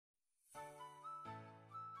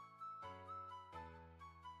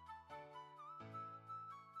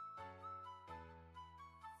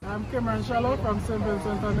I'm Cameron Shallow from St.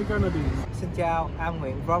 Vincent and the Grenadines. Xin chào, I'm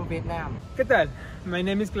Nguyễn from Vietnam. ¿Qué tal? My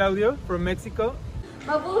name is Claudio from Mexico.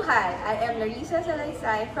 Mabuhay! I am Larissa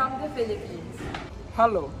Salaysay from the Philippines.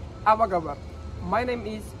 Hello, apa kabar? My name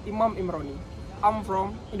is Imam Imroni. I'm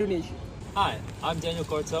from Indonesia. Hi, I'm Daniel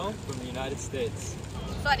Corto from the United States.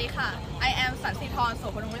 สวัสดีค่ะ I am สันติธร โส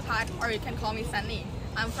พลวิพัฒน์ or you can call me Sunny.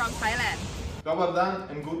 I'm from Thailand. Dobar dan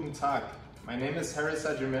and guten Tag. My name is Haris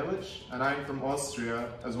Ajamilic and I'm from Austria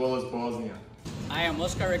as well as Bosnia. I am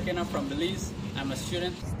Oscar Requena from Belize. I'm a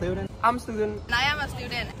student. I'm student. And I am a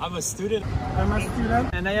student. I'm a student. I'm a student.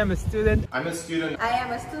 And I am a student. I'm a student. I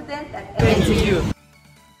am a student at NTU.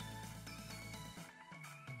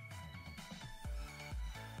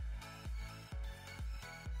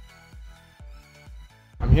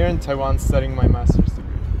 I'm here in Taiwan studying my master's degree.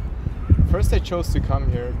 First I chose to come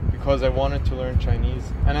here because I wanted to learn Chinese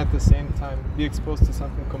and at the same time be exposed to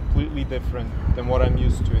something completely different than what I'm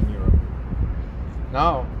used to in Europe.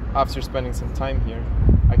 Now, after spending some time here,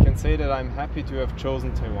 I can say that I'm happy to have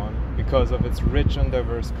chosen Taiwan because of its rich and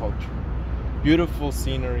diverse culture, beautiful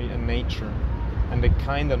scenery and nature, and the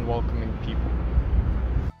kind and welcoming people.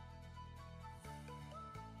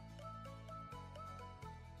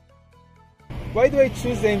 Why do I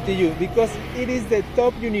choose the NTU? Because it is the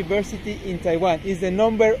top university in Taiwan. It's the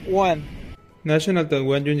 #1. National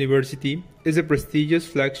Taiwan University is a prestigious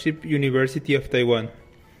flagship university of Taiwan.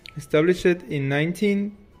 Established in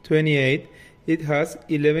 1928, it has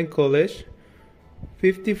 11 colleges,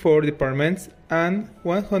 54 departments, and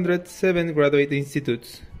 107 graduate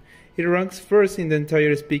institutes. It ranks first in the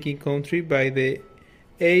entire speaking country by the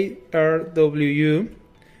ARWU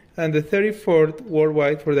and the 34th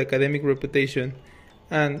worldwide for the academic reputation,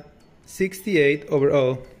 and 68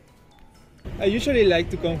 overall. I usually like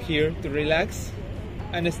to come here to relax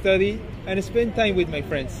and study and spend time with my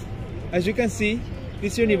friends. As you can see,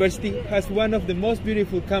 this university has one of the most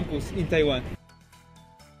beautiful campuses in Taiwan.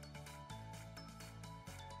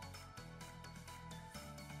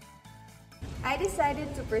 I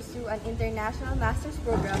decided to pursue an international master's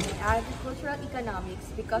program in agricultural economics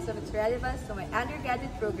because of its relevance to my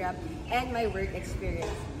undergraduate program and my work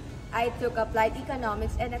experience. I took applied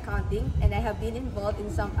economics and accounting, and I have been involved in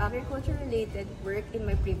some agriculture-related work in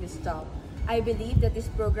my previous job. I believe that this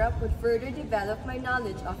program would further develop my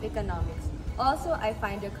knowledge of economics. Also, I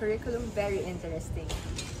find the curriculum very interesting.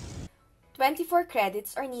 24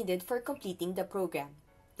 credits are needed for completing the program.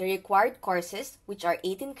 The required courses, which are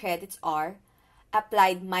 18 credits, are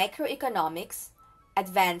Applied Microeconomics,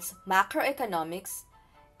 Advanced Macroeconomics,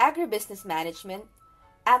 Agribusiness Management,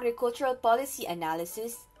 Agricultural Policy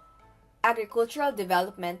Analysis, Agricultural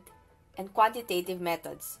Development, and Quantitative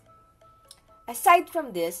Methods. Aside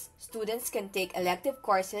from this, students can take elective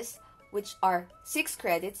courses which are 6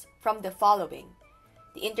 credits from the following: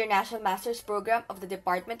 the International Master's Program of the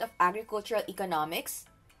Department of Agricultural Economics,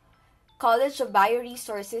 College of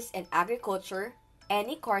Bioresources and Agriculture,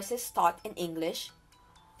 any courses taught in English,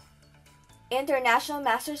 International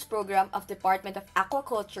Master's Program of Department of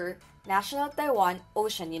Aquaculture, National Taiwan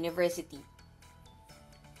Ocean University.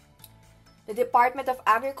 The Department of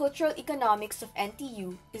Agricultural Economics of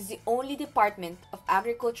NTU is the only department of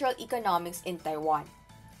agricultural economics in Taiwan.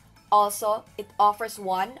 Also, it offers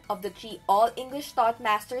one of the 3 all-English taught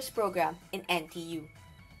master's program in NTU.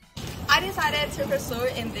 I decided to pursue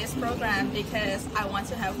in this program because I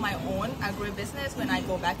want to have my own agribusiness when I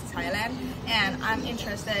go back to Thailand, and I'm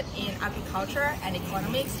interested in agriculture and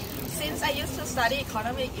economics since I used to study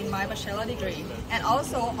economics in my bachelor degree, and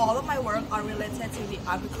also all of my work are related to the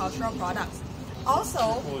agricultural products.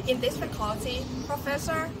 Also, in this faculty,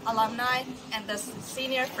 professor, alumni, and the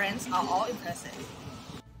senior friends are all impressive.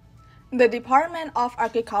 The Department of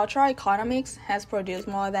Agricultural Economics has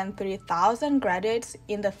produced more than 3,000 graduates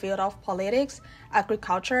in the field of politics,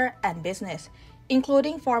 agriculture, and business,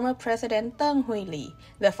 including former President Deng Hui-li,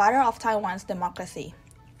 the father of Taiwan's democracy.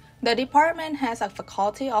 The department has a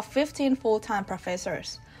faculty of 15 full-time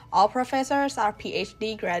professors. All professors are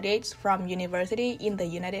PhD graduates from university in the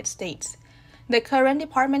United States. The current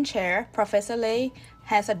department chair, Professor Lei,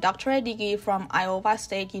 has a doctorate degree from Iowa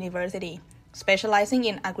State University, specializing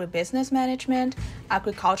in agribusiness management,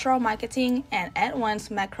 agricultural marketing, and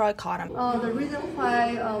advanced macroeconomy. The reason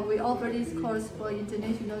why we offer this course for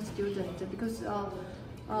international students because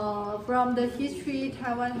from the history,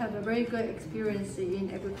 Taiwan have a very good experience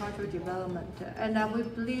in agricultural development, and we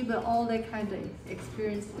believe all that kind of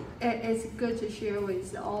experience is good to share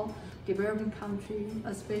with all developing countries,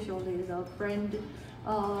 especially those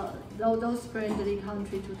friendly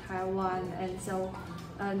countries to Taiwan, and so.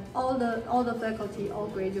 and all the faculty all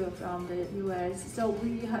graduate from the U.S. So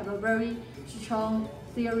we have a very strong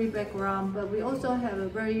theory background, but we also have a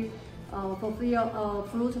very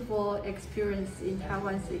fruitful experience in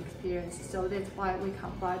Taiwan's experience. So that's why we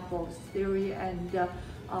combine both theory and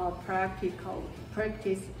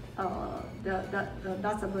practice.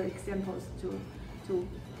 Lots of examples to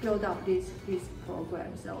build up this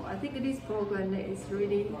program. So I think this program is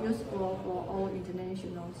really useful for all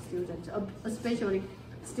international students, especially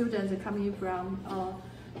students coming from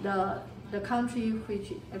the country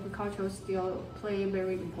which agriculture still play a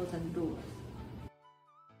very important role.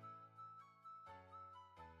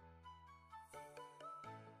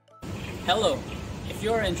 Hello. If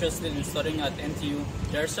you are interested in studying at NTU,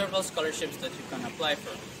 there are several scholarships that you can apply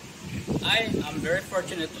for. I am very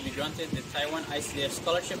fortunate to be granted the TaiwanICDF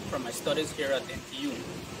Scholarship for my studies here at NTU.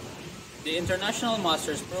 The International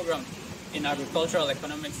Master's Program in Agricultural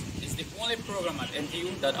Economics is the only program at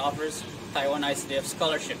NTU that offers TaiwanICDF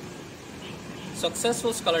Scholarship.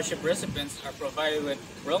 Successful scholarship recipients are provided with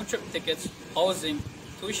round-trip tickets, housing,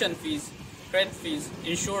 tuition fees, credit fees,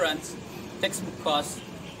 insurance, textbook costs,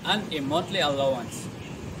 and a monthly allowance.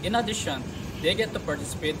 In addition, they get to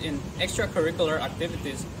participate in extracurricular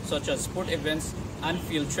activities such as sport events and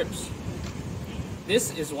field trips.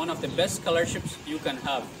 This is one of the best scholarships you can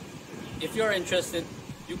have. If you are interested,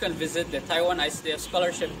 you can visit the TaiwanICDF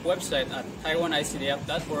Scholarship website at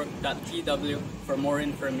taiwanicdf.org.tw for more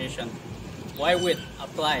information. Why wait?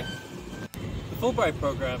 Apply! The Fullbright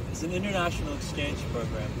program is an international exchange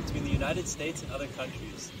program between the United States and other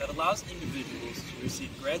countries that allows individuals to receive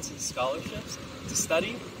grants and scholarships to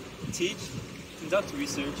study, teach, conduct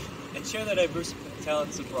research, and share their diverse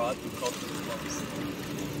talents abroad through cultural diplomacy.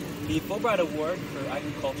 The Fullbright Award for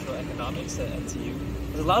Agricultural Economics at NTU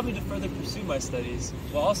has allowed me to further pursue my studies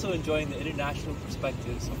while also enjoying the international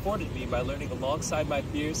perspectives afforded me by learning alongside my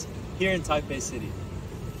peers here in Taipei City.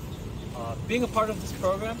 Being a part of this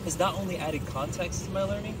program has not only added context to my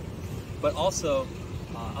learning, but also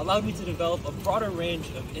allowed me to develop a broader range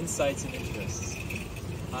of insights and interests.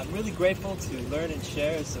 I'm really grateful to learn and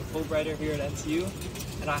share as a Fulbrighter here at NTU,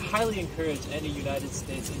 and I highly encourage any United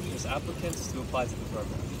States interest applicants to apply to the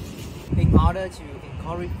program. In order to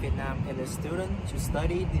encourage Vietnam and the students to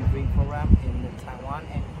study the degree program in Taiwan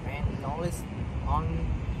and gain knowledge on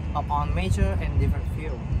major and different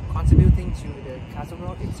fields, contributing to the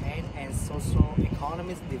cultural exchange and social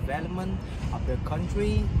economic development of the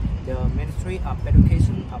country, the Ministry of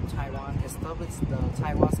Education of Taiwan established the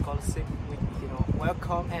Taiwan Scholarship, which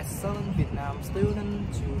welcome excellent Vietnam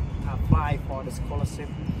students to apply for the scholarship.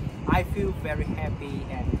 I feel very happy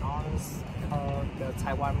and honored the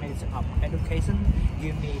Taiwan Ministry of Education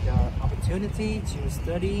give me the opportunity to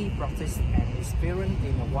study, practice, and experience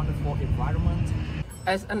in a wonderful environment.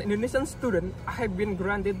 As an Indonesian student, I have been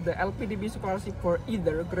granted the LPDB scholarship for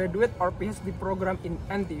either graduate or PhD program in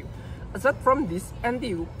NTU. Aside from this,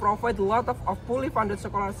 NTU provides a lot of fully funded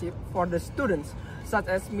scholarship for the students, such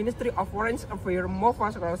as Ministry of Foreign Affairs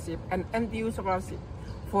MOFA scholarship and NTU scholarship.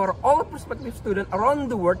 For all prospective students around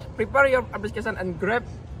the world, prepare your application and grab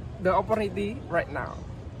the opportunity right now.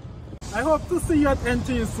 I hope to see you at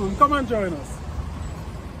NTU soon. Come and join us.